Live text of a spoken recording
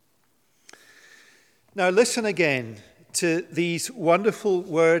Now listen again to these wonderful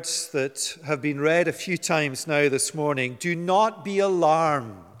words that have been read a few times now this morning. Do not be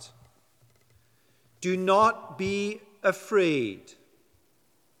alarmed. Do not be afraid.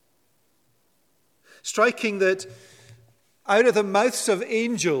 Striking that out of the mouths of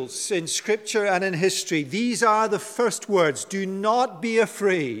angels in Scripture and in history, these are the first words. Do not be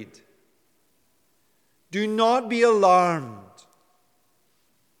afraid. Do not be alarmed.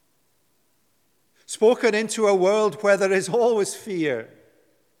 Spoken into a world where there is always fear.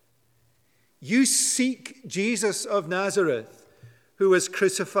 You seek Jesus of Nazareth, who was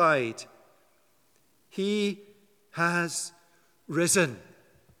crucified. He has risen.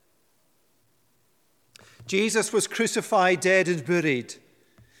 Jesus was crucified, dead, and buried.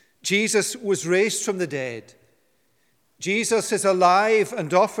 Jesus was raised from the dead. Jesus is alive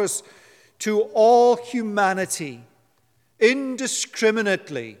and offers to all humanity,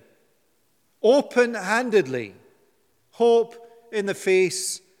 indiscriminately, open-handedly, hope in the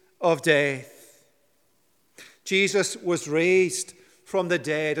face of death. Jesus was raised from the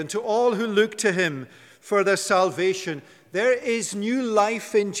dead, and to all who look to him for their salvation, there is new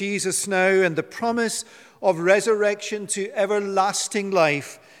life in Jesus now, and the promise of resurrection to everlasting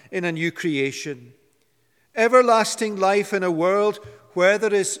life in a new creation. Everlasting life in a world where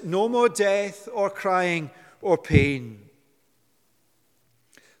there is no more death or crying or pain.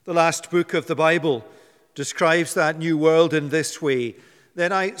 The last book of the Bible describes that new world in this way.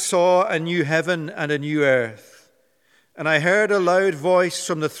 Then I saw a new heaven and a new earth, and I heard a loud voice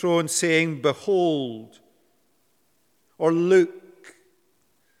from the throne saying, Behold, or look,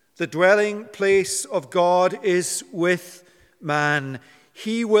 the dwelling place of God is with man.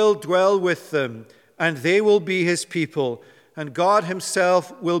 He will dwell with them, and they will be his people, and God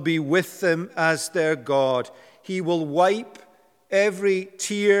himself will be with them as their God. He will wipe every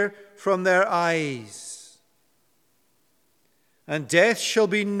tear from their eyes, and death shall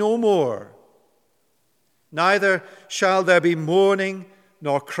be no more. Neither shall there be mourning,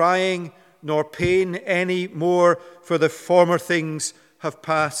 nor crying, nor pain any more, for the former things have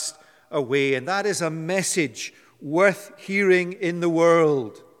passed away. And that is a message worth hearing in the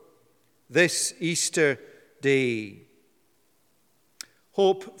world this Easter day.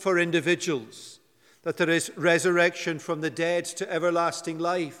 Hope for individuals, that there is resurrection from the dead to everlasting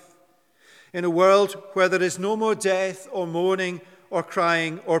life. In a world where there is no more death or mourning or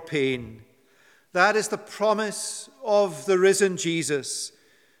crying or pain. That is the promise of the risen Jesus,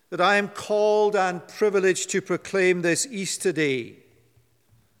 that I am called and privileged to proclaim this Easter day.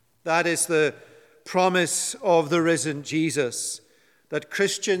 That is the promise of the risen Jesus, that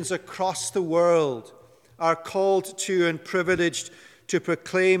Christians across the world are called to and privileged to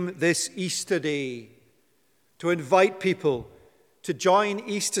proclaim this Easter day, to invite people to join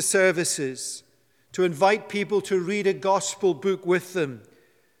Easter services, to invite people to read a gospel book with them,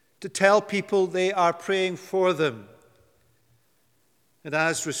 to tell people they are praying for them. And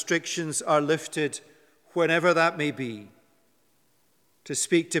as restrictions are lifted, whenever that may be, to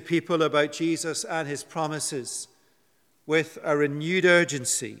speak to people about Jesus and his promises with a renewed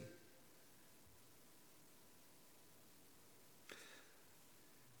urgency.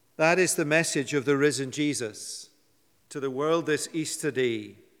 That is the message of the risen Jesus to the world this Easter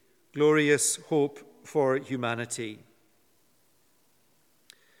day, glorious hope for humanity.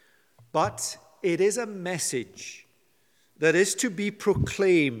 But it is a message that is to be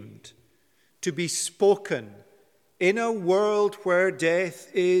proclaimed, to be spoken in a world where death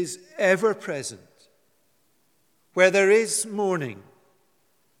is ever present, where there is mourning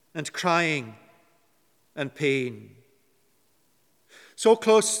and crying and pain. So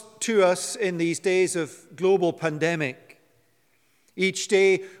close to us in these days of global pandemic, each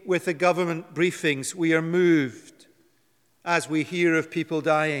day with the government briefings, we are moved as we hear of people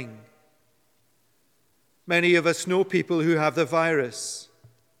dying. Many of us know people who have the virus.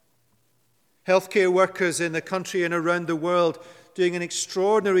 Healthcare workers in the country and around the world doing an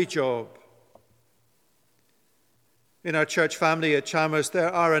extraordinary job. In our church family at Chalmers,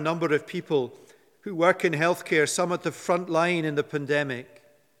 there are a number of people who work in healthcare, some at the front line in the pandemic.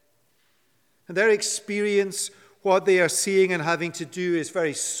 And their experience, what they are seeing and having to do, is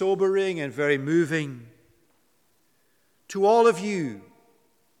very sobering and very moving. To all of you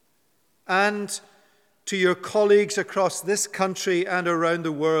and to your colleagues across this country and around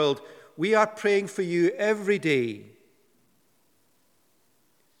the world, we are praying for you every day.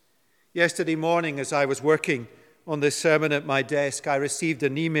 Yesterday morning, as I was working on this sermon at my desk, I received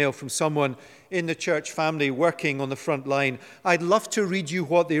an email from someone in the church family working on the front line. I'd love to read you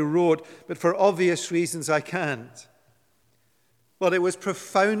what they wrote, but for obvious reasons I can't. Well, it was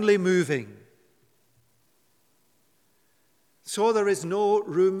profoundly moving. So there is no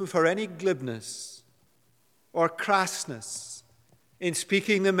room for any glibness or crassness in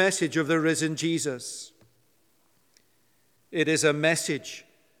speaking the message of the risen Jesus. It is a message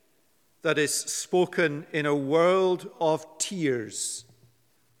that is spoken in a world of tears,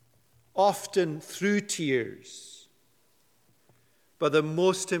 often through tears. But the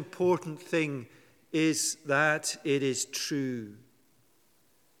most important thing is that it is true.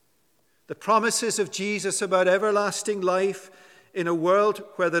 The promises of Jesus about everlasting life in a world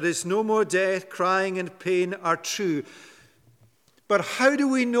where there is no more death, crying, and pain are true. But how do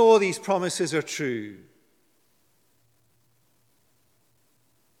we know these promises are true?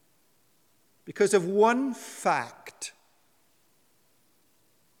 Because of one fact,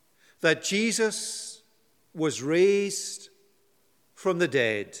 that Jesus was raised from the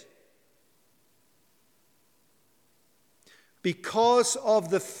dead. Because of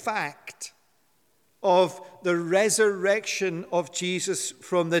the fact of the resurrection of Jesus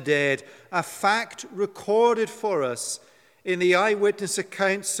from the dead, a fact recorded for us in the eyewitness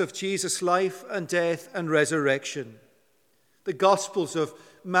accounts of Jesus' life and death and resurrection. The Gospels of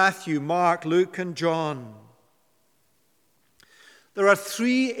Matthew, Mark, Luke, and John. There are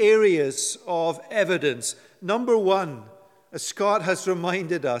three areas of evidence. Number one, as Scott has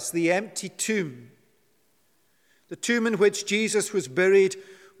reminded us, the empty tomb. The tomb in which Jesus was buried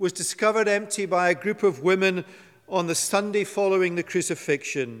was discovered empty by a group of women on the Sunday following the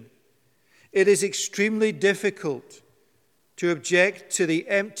crucifixion. It is extremely difficult to object to the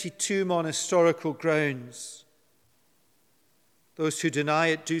empty tomb on historical grounds. Those who deny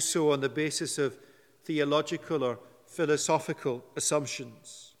it do so on the basis of theological or philosophical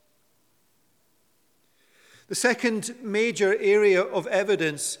assumptions. The second major area of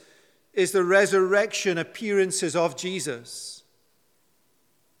evidence is the resurrection appearances of Jesus.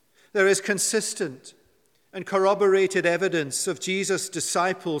 There is consistent and corroborated evidence of Jesus'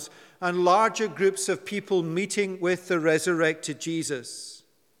 disciples and larger groups of people meeting with the resurrected Jesus.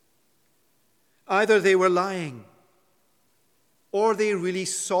 Either they were lying or they really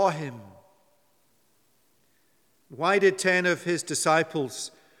saw him. Why did 10 of his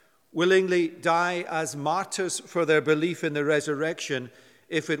disciples willingly die as martyrs for their belief in the resurrection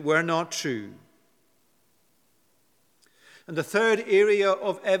if it were not true? And the third area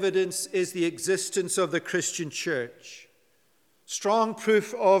of evidence is the existence of the Christian church. Strong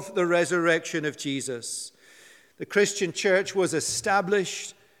proof of the resurrection of Jesus. The Christian church was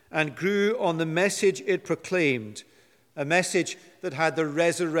established and grew on the message it proclaimed, a message that had the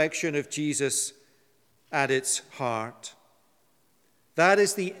resurrection of Jesus at its heart. That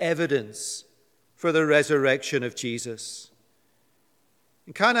is the evidence for the resurrection of Jesus.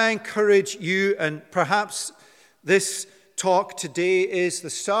 And can I encourage you, and perhaps this talk today is the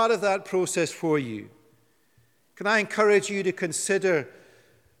start of that process for you. Can I encourage you to consider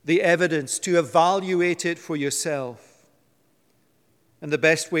the evidence, to evaluate it for yourself? And the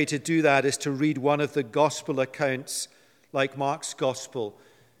best way to do that is to read one of the gospel accounts like Mark's gospel.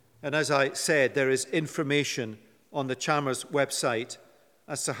 And as I said, there is information on the Chalmers website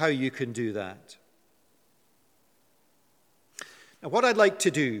as to how you can do that. Now, what I'd like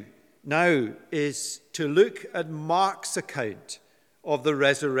to do now is to look at Mark's account of the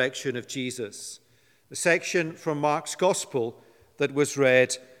resurrection of Jesus, the section from Mark's gospel that was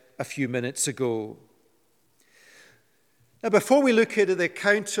read a few minutes ago. Now, before we look at the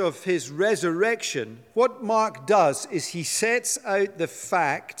account of his resurrection, what Mark does is he sets out the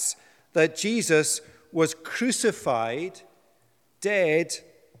facts that Jesus was crucified, dead,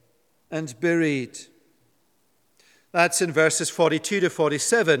 and buried. That's in verses 42 to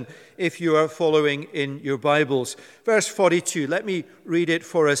 47, if you are following in your Bibles. Verse 42, let me read it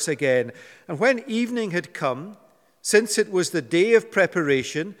for us again. And when evening had come, since it was the day of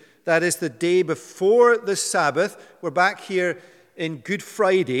preparation, that is the day before the Sabbath, we're back here in Good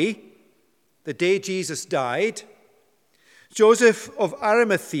Friday, the day Jesus died, Joseph of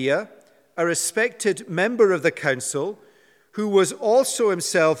Arimathea, a respected member of the council, who was also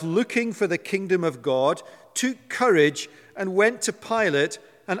himself looking for the kingdom of God, took courage and went to Pilate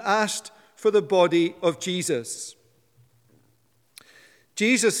and asked for the body of Jesus.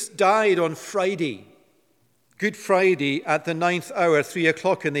 Jesus died on Friday, Good Friday, at the 9th hour, 3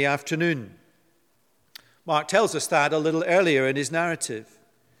 o'clock in the afternoon. Mark tells us that a little earlier in his narrative.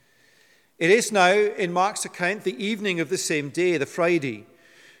 It is now, in Mark's account, the evening of the same day, the Friday.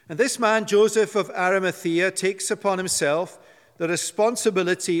 And this man, Joseph of Arimathea, takes upon himself the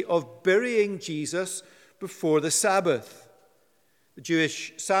responsibility of burying Jesus before the Sabbath. The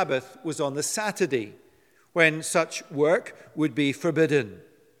Jewish Sabbath was on the Saturday, when such work would be forbidden.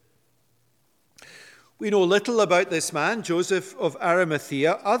 We know little about this man, Joseph of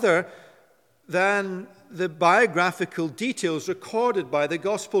Arimathea, other than the biographical details recorded by the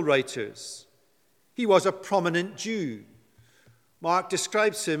gospel writers. He was a prominent Jew. Mark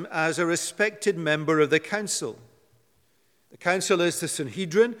describes him as a respected member of the council. The council is the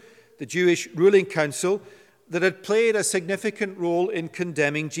Sanhedrin, the Jewish ruling council that had played a significant role in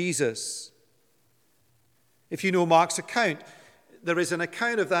condemning Jesus. If you know Mark's account, there is an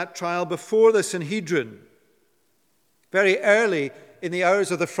account of that trial before the Sanhedrin. Very early in the hours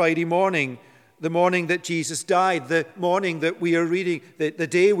of the Friday morning, the morning that Jesus died, the morning that we are reading, the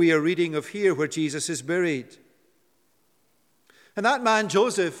day we are reading of here where Jesus is buried. And that man,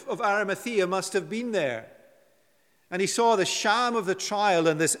 Joseph of Arimathea, must have been there. And he saw the sham of the trial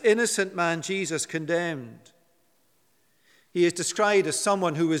and this innocent man, Jesus, condemned. He is described as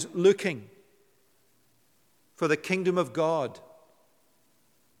someone who is looking for the kingdom of God.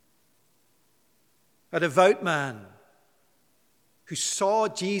 A devout man who saw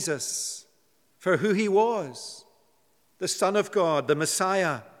Jesus for who he was, the Son of God, the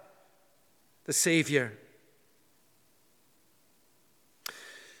Messiah, the Savior.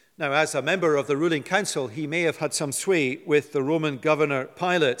 Now, as a member of the ruling council, he may have had some sway with the Roman governor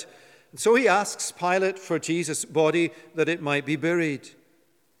Pilate. And so he asks Pilate for Jesus' body that it might be buried.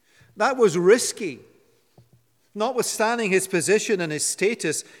 That was risky. Notwithstanding his position and his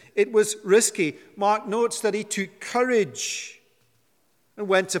status, it was risky. Mark notes that he took courage and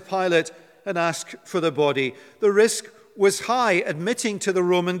went to Pilate and asked for the body. The risk was high, admitting to the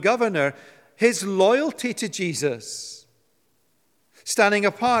Roman governor his loyalty to Jesus, standing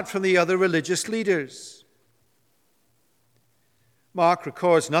apart from the other religious leaders. Mark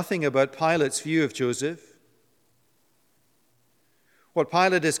records nothing about Pilate's view of Joseph. What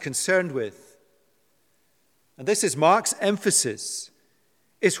Pilate is concerned with, and this is Mark's emphasis,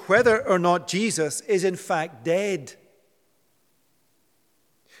 is whether or not Jesus is in fact dead.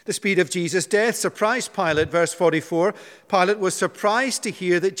 The speed of Jesus' death surprised Pilate. Verse 44, Pilate was surprised to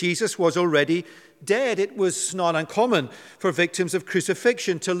hear that Jesus was already dead. It was not uncommon for victims of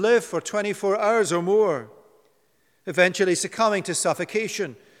crucifixion to live for 24 hours or more, eventually succumbing to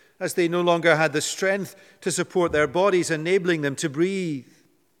suffocation as they no longer had the strength to support their bodies, enabling them to breathe.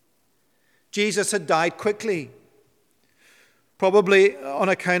 Jesus had died quickly, probably on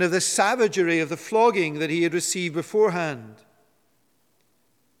account of the savagery of the flogging that he had received beforehand.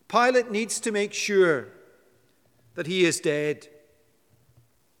 Pilate needs to make sure that he is dead.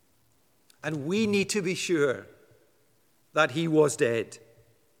 And we need to be sure that he was dead.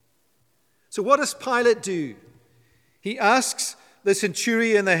 So what does Pilate do? He asks the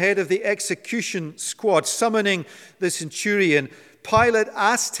centurion, the head of the execution squad, summoning the centurion. Pilate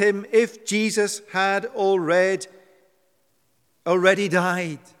asked him if Jesus had already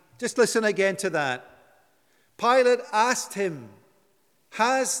died. Just listen again to that. Pilate asked him,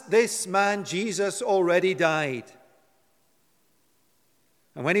 has this man Jesus already died?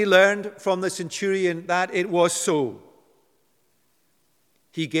 And when he learned from the centurion that it was so,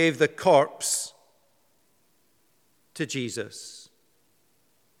 he gave the corpse to Jesus.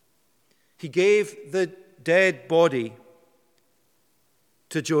 He gave the dead body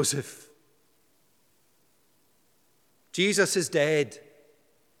to Joseph. Jesus is dead.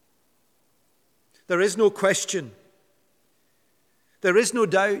 There is no question. There is no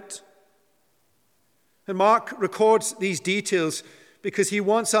doubt. And Mark records these details because he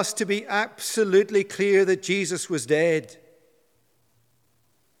wants us to be absolutely clear that Jesus was dead.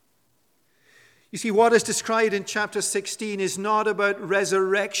 You see, what is described in chapter 16 is not about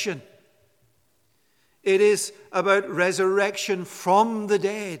resurrection. It is about resurrection from the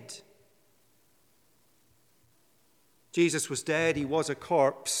dead. Jesus was dead. He was a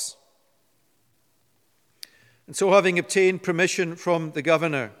corpse. And so, having obtained permission from the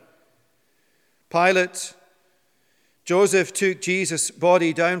governor, Joseph took Jesus'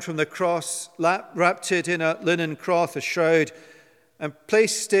 body down from the cross, wrapped it in a linen cloth, a shroud, and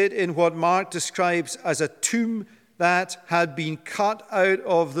placed it in what Mark describes as a tomb that had been cut out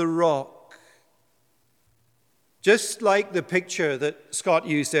of the rock. Just like the picture that Scott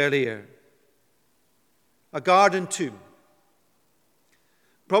used earlier. A garden tomb.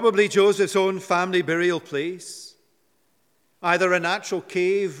 Probably Joseph's own family burial place. Either a natural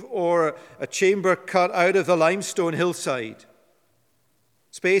cave or a chamber cut out of the limestone hillside.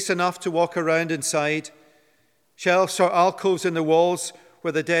 Space enough to walk around inside. Shelves or alcoves in the walls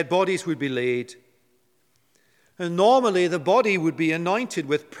where the dead bodies would be laid. And normally the body would be anointed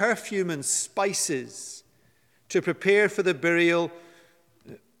with perfume and spices to prepare for the burial.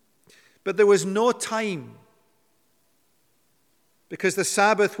 But there was no time because the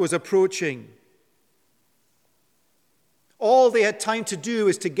Sabbath was approaching. All they had time to do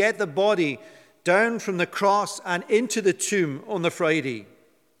was to get the body down from the cross and into the tomb on the Friday.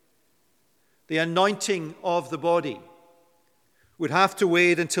 The anointing of the body would have to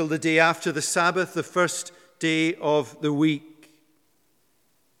wait until the day after the Sabbath, the first day of the week.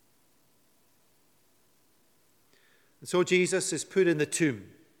 And so Jesus is put in the tomb.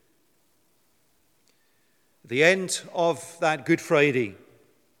 At the end of that Good Friday,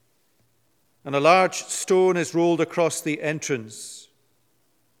 and a large stone is rolled across the entrance.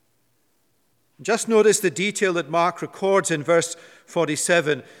 Just notice the detail that Mark records in verse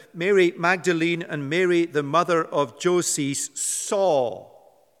 47. Mary Magdalene and Mary, the mother of Joses, saw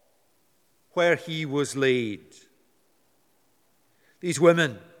where he was laid. These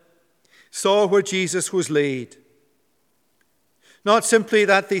women saw where Jesus was laid. Not simply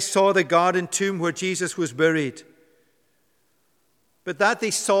that they saw the garden tomb where Jesus was buried, but that they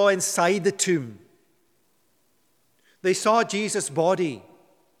saw inside the tomb. They saw Jesus' body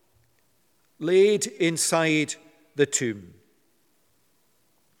laid inside the tomb.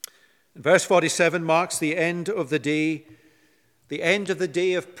 And verse 47 marks the end of the day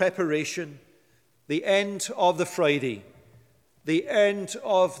of preparation, the end of the Friday, the end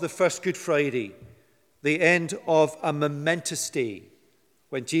of the first Good Friday, the end of a momentous day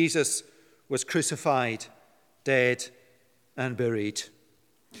when Jesus was crucified, dead, and buried.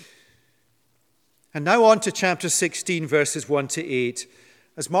 And now on to chapter 16, verses 1 to 8.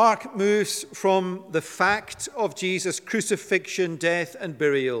 As Mark moves from the fact of Jesus' crucifixion, death, and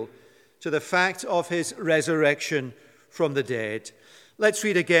burial to the fact of his resurrection from the dead. Let's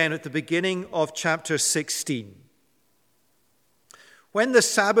read again at the beginning of chapter 16. When the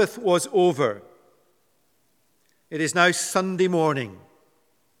Sabbath was over, it is now Sunday morning,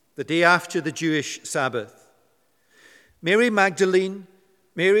 the day after the Jewish Sabbath. Mary Magdalene,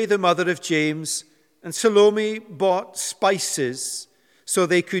 Mary the mother of James, and Salome bought spices so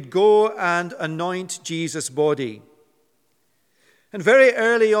they could go and anoint Jesus' body. And very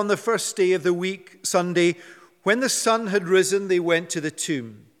early on the first day of the week, Sunday, when the sun had risen, they went to the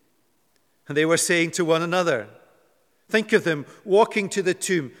tomb. And they were saying to one another, think of them walking to the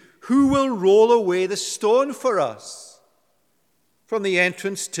tomb, who will roll away the stone for us from the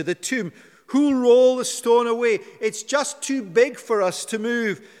entrance to the tomb? Who will roll the stone away? It's just too big for us to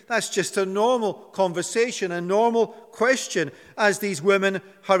move. That's just a normal conversation, a normal question as these women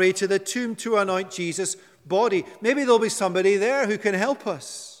hurry to the tomb to anoint Jesus' body. Maybe there'll be somebody there who can help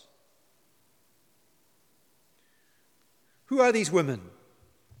us. Who are these women?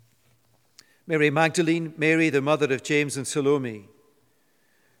 Mary Magdalene, Mary the mother of James and Salome.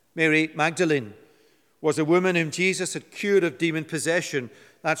 Mary Magdalene was a woman whom Jesus had cured of demon possession.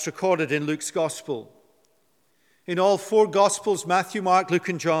 That's recorded in Luke's Gospel. In all four Gospels, Matthew, Mark, Luke,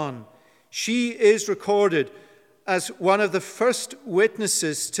 and John, she is recorded as one of the first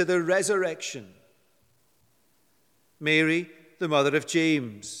witnesses to the resurrection. Mary, the mother of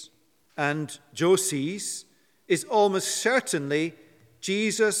James, and Joses is almost certainly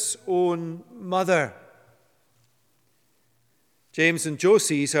Jesus' own mother. James and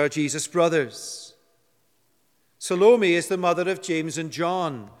Joses are Jesus' brothers. Salome is the mother of James and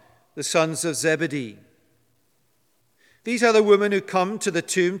John, the sons of Zebedee. These are the women who come to the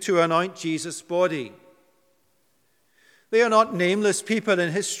tomb to anoint Jesus' body. They are not nameless people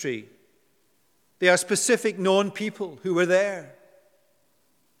in history. They are specific known people who were there.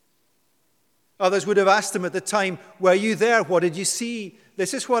 Others would have asked them at the time, were you there? What did you see?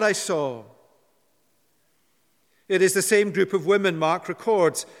 This is what I saw. It is the same group of women Mark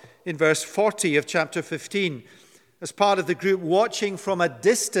records in verse 40 of chapter 15 as part of the group watching from a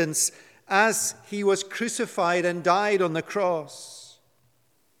distance as he was crucified and died on the cross.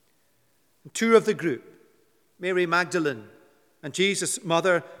 Two of the group, Mary Magdalene and Jesus'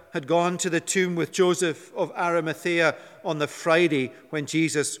 mother, had gone to the tomb with Joseph of Arimathea on the Friday when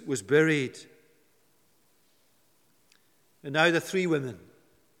Jesus was buried. And now the three women,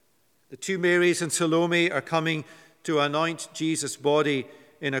 the two Marys and Salome, are coming to anoint Jesus' body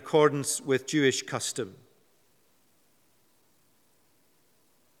in accordance with Jewish custom.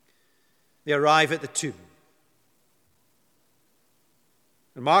 They arrive at the tomb.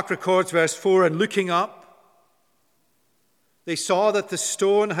 And Mark records verse 4, and looking up, they saw that the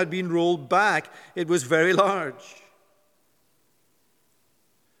stone had been rolled back. It was very large.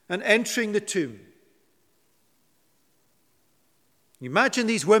 And entering the tomb, imagine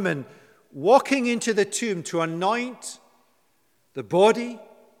these women walking into the tomb to anoint the body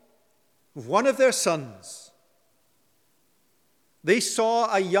of one of their sons. They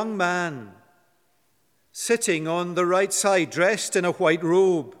saw a young man sitting on the right side, dressed in a white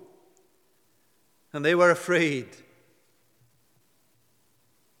robe, and they were afraid.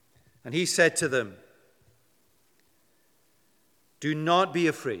 And he said to them, "Do not be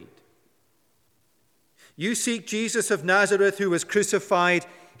afraid. You seek Jesus of Nazareth who was crucified.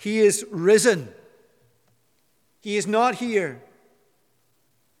 He is risen. He is not here.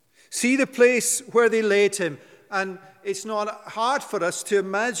 See the place where they laid him." And it's not hard for us to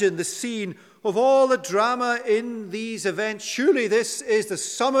imagine the scene of all the drama in these events. Surely this is the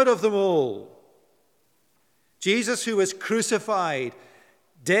summit of them all. Jesus, who was crucified,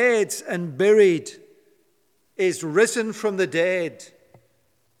 dead and buried, is risen from the dead.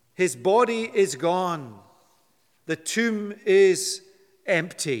 His body is gone. The tomb is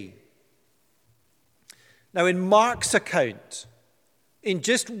empty. Now, in Mark's account, in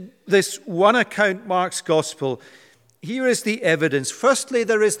just this one account, Mark's gospel, here is the evidence. Firstly,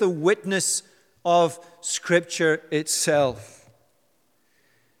 there is the witness of Scripture itself.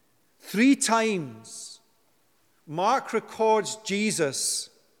 3 times, Mark records Jesus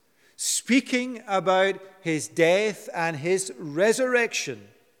speaking about his death and his resurrection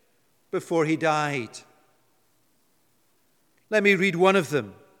before he died. Let me read one of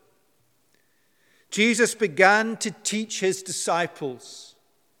them. Jesus began to teach his disciples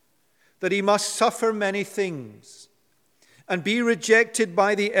that he must suffer many things and be rejected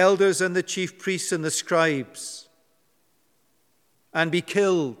by the elders and the chief priests and the scribes and be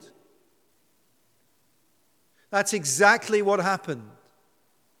killed. That's exactly what happened.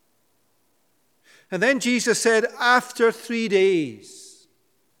 And then Jesus said, "After 3 days,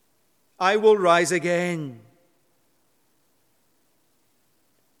 I will rise again."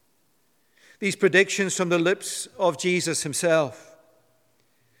 These predictions from the lips of Jesus himself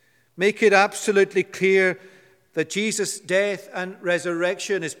make it absolutely clear that Jesus' death and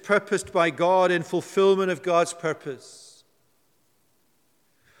resurrection is purposed by God in fulfillment of God's purpose.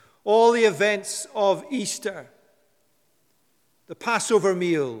 All the events of Easter, the Passover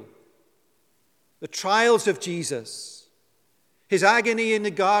meal, the trials of Jesus, his agony in the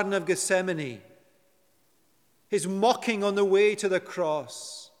Garden of Gethsemane, his mocking on the way to the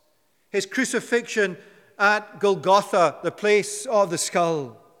cross, his crucifixion at Golgotha, the place of the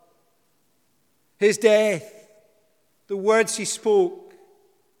skull, his death, the words he spoke,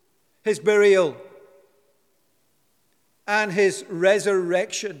 his burial, and his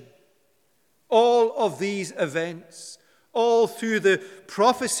resurrection. All of these events, all through the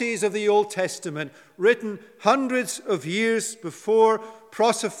prophecies of the Old Testament, written hundreds of years before,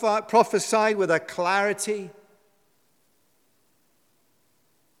 prophesied with a clarity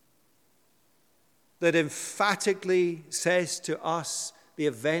that emphatically says to us the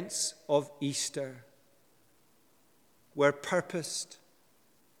events of Easter were purposed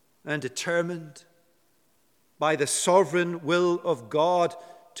and determined by the sovereign will of God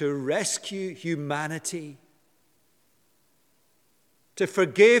to rescue humanity, to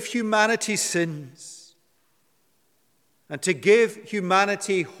forgive humanity's sins, and to give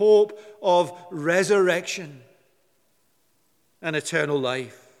humanity hope of resurrection and eternal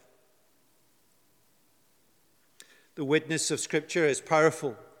life. The witness of Scripture is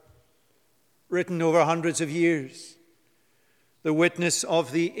powerful, written over hundreds of years. The witness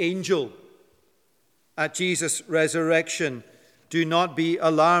of the angel at Jesus' resurrection. "Do not be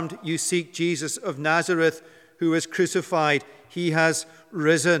alarmed. You seek Jesus of Nazareth, who was crucified. He has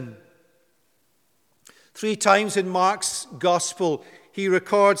risen." 3 times in Mark's gospel, he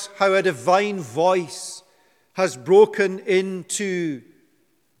records how a divine voice has broken into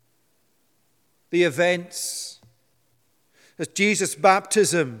the events. At Jesus'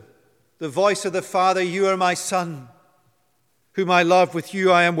 baptism, the voice of the Father, "You are my Son, whom I love. With you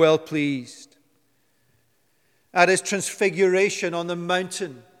I am well pleased." At his transfiguration on the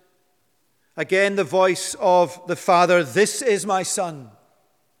mountain, again the voice of the Father, "This is my Son,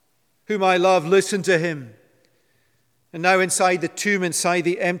 whom I love. Listen to him." And now inside the tomb, inside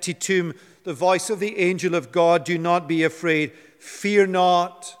the empty tomb, the voice of the angel of God, "Do not be afraid. Fear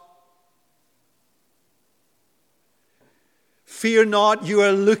not. Fear not, you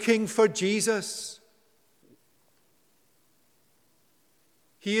are looking for Jesus.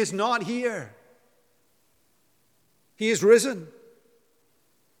 He is not here. He is risen."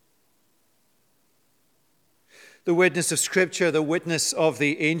 The witness of Scripture, the witness of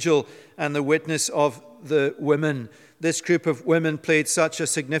the angel, and the witness of the women. This group of women played such a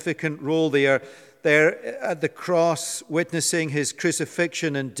significant role. They are there at the cross witnessing his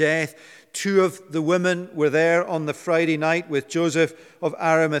crucifixion and death. 2 of the women were there on the Friday night with Joseph of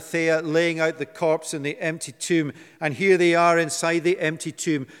Arimathea laying out the corpse in the empty tomb. And here they are inside the empty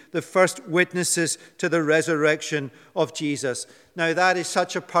tomb, the first witnesses to the resurrection of Jesus. Now that is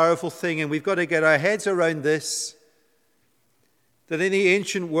such a powerful thing, and we've got to get our heads around this. that in the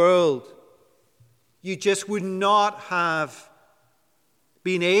ancient world, you just would not have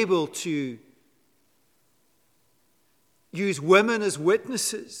been able to use women as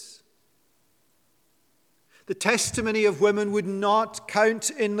witnesses. The testimony of women would not count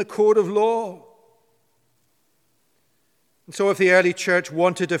in the court of law. And so if the early church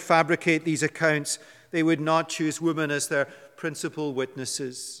wanted to fabricate these accounts, they would not choose women as their principal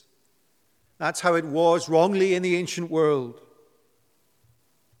witnesses. That's how it was wrongly in the ancient world.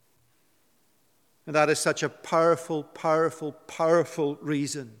 And that is such a powerful, powerful, powerful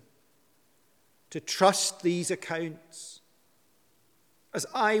reason to trust these accounts as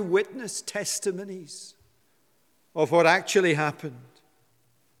eyewitness testimonies of what actually happened.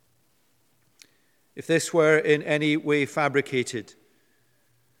 If this were in any way fabricated,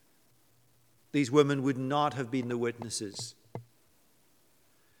 these women would not have been the witnesses.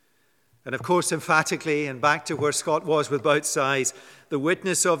 And of course, emphatically, and back to where Scott was with both sides, the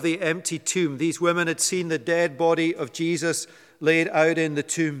witness of the empty tomb. These women had seen the dead body of Jesus laid out in the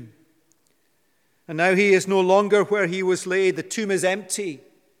tomb. And now he is no longer where he was laid. The tomb is empty.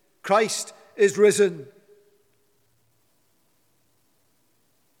 Christ is risen.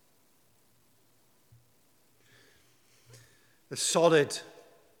 The solid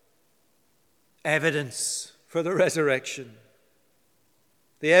evidence for the resurrection.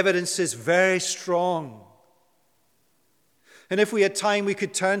 The evidence is very strong. And if we had time, we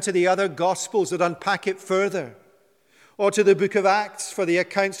could turn to the other Gospels that unpack it further, or to the book of Acts for the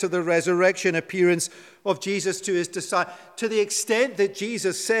accounts of the resurrection appearance of Jesus to his disciples, to the extent that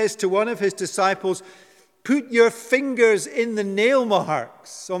Jesus says to one of his disciples, "Put your fingers in the nail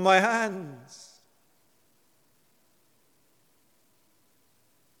marks on my hands."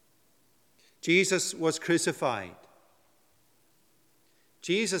 Jesus was crucified.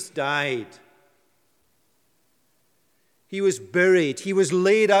 Jesus died. He was buried. He was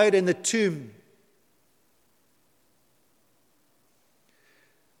laid out in the tomb.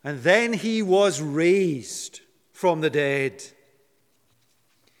 And then he was raised from the dead.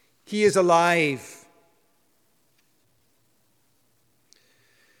 He is alive.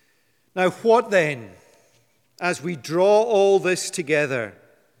 Now, what then, as we draw all this together,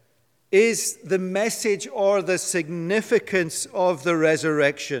 is the message or the significance of the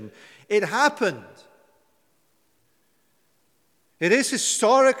resurrection? It happened. It is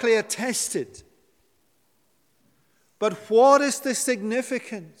historically attested. But what is the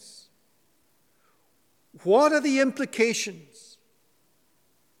significance? What are the implications?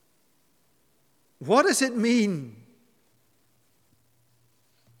 What does it mean?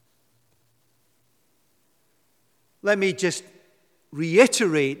 Let me just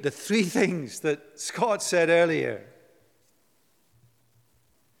reiterate the three things that Scott said earlier.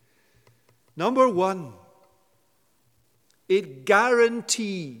 Number one, it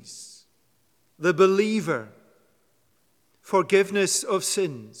guarantees the believer forgiveness of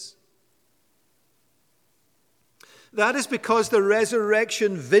sins. That is because the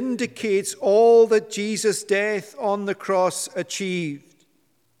resurrection vindicates all that Jesus' death on the cross achieved.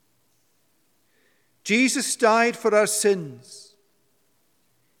 Jesus died for our sins.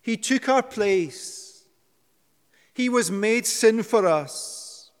 He took our place. He was made sin for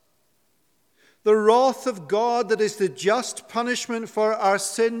us. The wrath of God that is the just punishment for our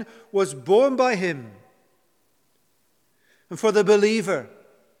sin was borne by him. And for the believer,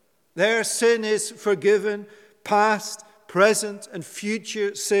 their sin is forgiven, past, present, and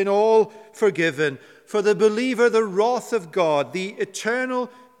future sin all forgiven. For the believer, the wrath of God, the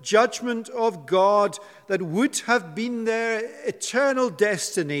eternal judgment of God that would have been their eternal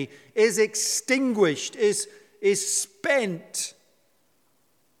destiny is extinguished, is spent.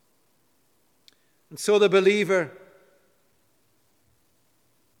 And so the believer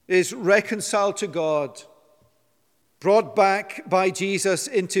is reconciled to God, brought back by Jesus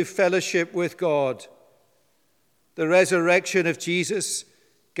into fellowship with God. The resurrection of Jesus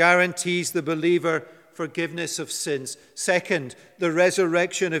guarantees the believer forgiveness of sins. Second, the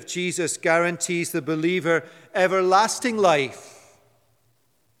resurrection of Jesus guarantees the believer everlasting life.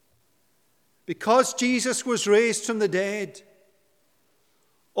 Because Jesus was raised from the dead,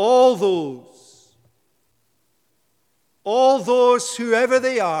 all those, whoever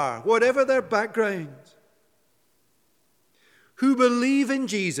they are, whatever their background, who believe in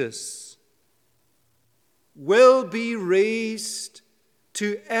Jesus, will be raised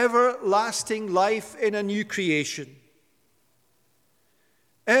to everlasting life in a new creation.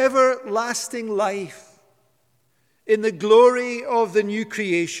 Everlasting life in the glory of the new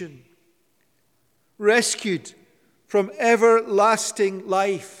creation. Rescued from everlasting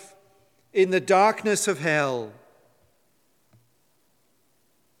life in the darkness of hell.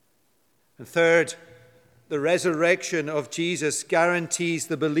 And third, the resurrection of Jesus guarantees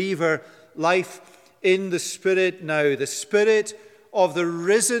the believer life in the Spirit now. The Spirit of the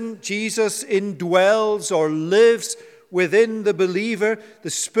risen Jesus indwells or lives within the believer.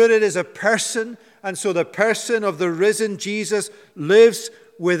 The Spirit is a person, and so the person of the risen Jesus lives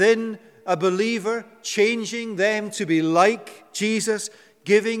within a believer, changing them to be like Jesus,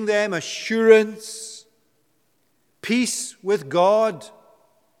 giving them assurance, peace with God.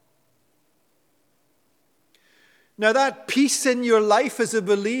 Now, that peace in your life as a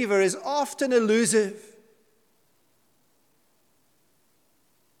believer is often elusive,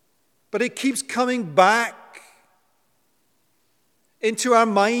 but it keeps coming back into our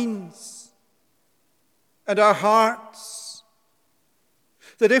minds and our hearts.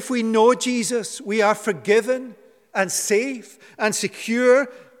 That if we know Jesus, we are forgiven and safe and secure,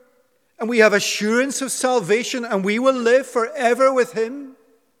 and we have assurance of salvation, and we will live forever with him.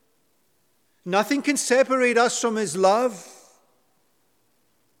 Nothing can separate us from his love.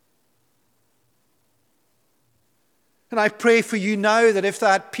 And I pray for you now that if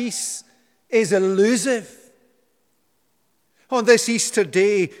that peace is elusive, on this Easter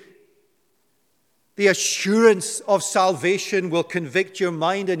day, the assurance of salvation will convict your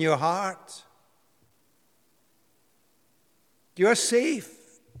mind and your heart. You are safe.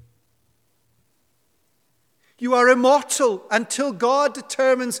 You are immortal until God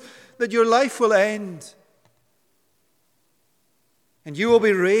determines that your life will end. And you will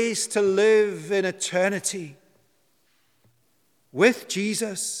be raised to live in eternity with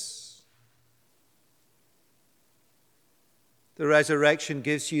Jesus. The resurrection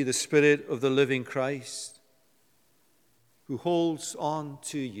gives you the Spirit of the living Christ, who holds on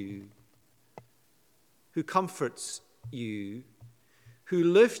to you, who comforts you, who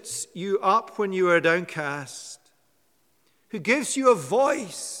lifts you up when you are downcast, who gives you a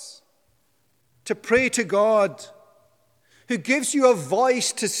voice to pray to God, who gives you a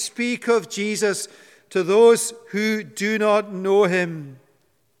voice to speak of Jesus to those who do not know him,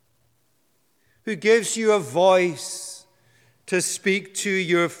 who gives you a voice to speak to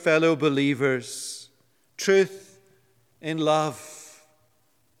your fellow believers truth in love.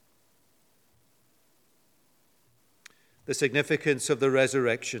 The significance of the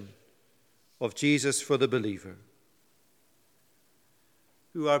resurrection of Jesus for the believer.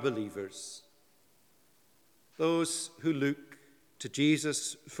 Who are believers? Those who look to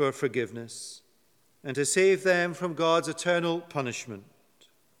Jesus for forgiveness and to save them from God's eternal punishment.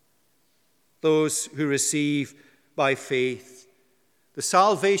 Those who receive by faith the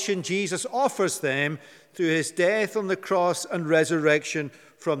salvation Jesus offers them through his death on the cross and resurrection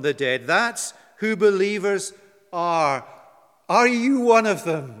from the dead. That's who believers are. Are you one of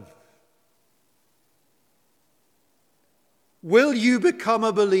them? Will you become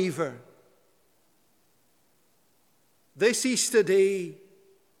a believer this Easter day?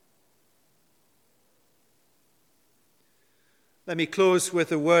 Let me close with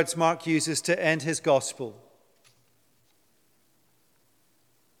the words Mark uses to end his gospel.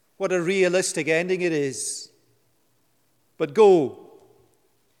 What a realistic ending it is. But go,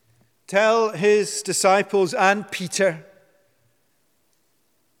 tell his disciples and Peter.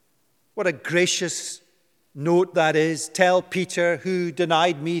 What a gracious note that is. Tell Peter, who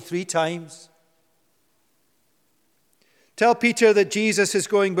denied me 3 times. Tell Peter that Jesus is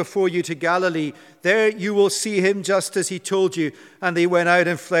going before you to Galilee. There you will see him just as he told you. And they went out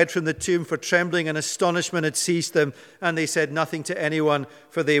and fled from the tomb, for trembling and astonishment had seized them. And they said nothing to anyone,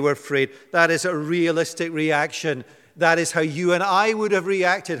 for they were afraid. That is a realistic reaction. That is how you and I would have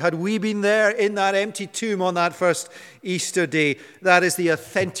reacted had we been there in that empty tomb on that first Easter day. That is the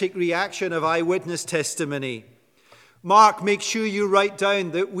authentic reaction of eyewitness testimony. Mark, make sure you write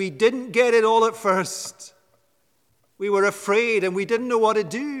down that we didn't get it all at first. We were afraid and we didn't know what to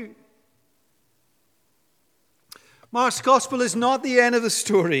do. Mark's gospel is not the end of the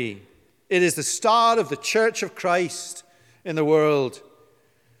story. It is the start of the church of Christ in the world.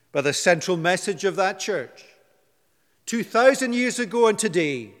 But the central message of that church, 2,000 years ago and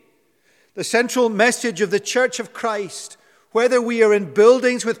today, the central message of the church of Christ, whether we are in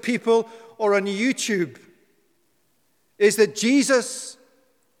buildings with people or on YouTube, is that Jesus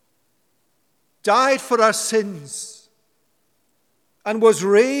died for our sins and was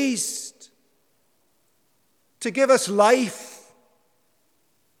raised to give us life,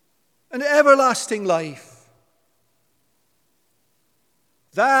 an everlasting life.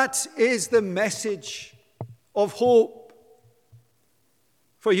 That is the message of hope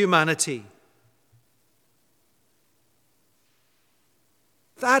for humanity.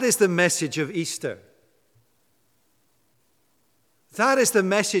 That is the message of Easter. That is the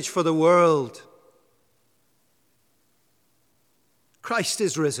message for the world. Christ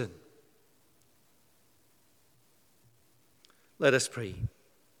is risen. Let us pray.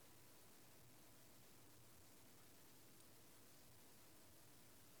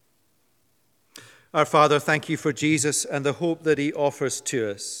 Our Father, thank you for Jesus and the hope that he offers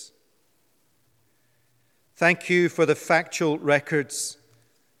to us. Thank you for the factual records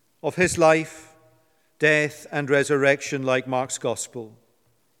of his life, death, and resurrection like Mark's Gospel.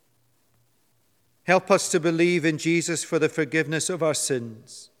 Help us to believe in Jesus for the forgiveness of our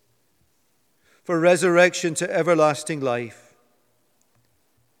sins, for resurrection to everlasting life,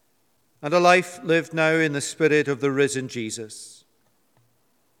 and a life lived now in the spirit of the risen Jesus.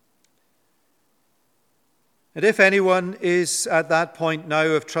 And if anyone is at that point now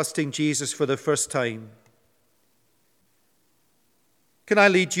of trusting Jesus for the first time, can I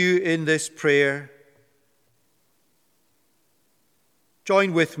lead you in this prayer?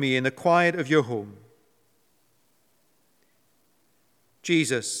 Join with me in the quiet of your home.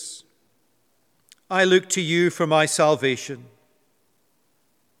 Jesus, I look to you for my salvation.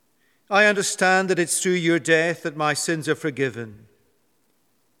 I understand that it's through your death that my sins are forgiven.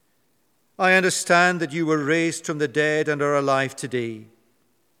 I understand that you were raised from the dead and are alive today.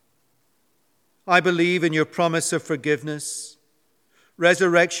 I believe in your promise of forgiveness,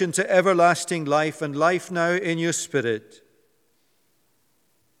 resurrection to everlasting life, and life now in your Spirit.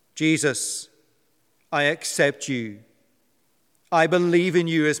 Jesus, I accept you. I believe in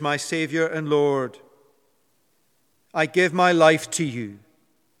you as my Savior and Lord. I give my life to you,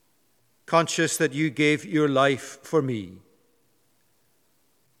 conscious that you gave your life for me.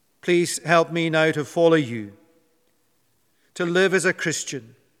 Please help me now to follow you, to live as a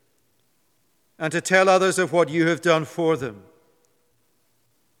Christian, and to tell others of what you have done for them.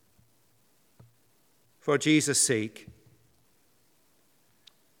 For Jesus' sake,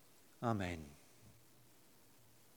 amen.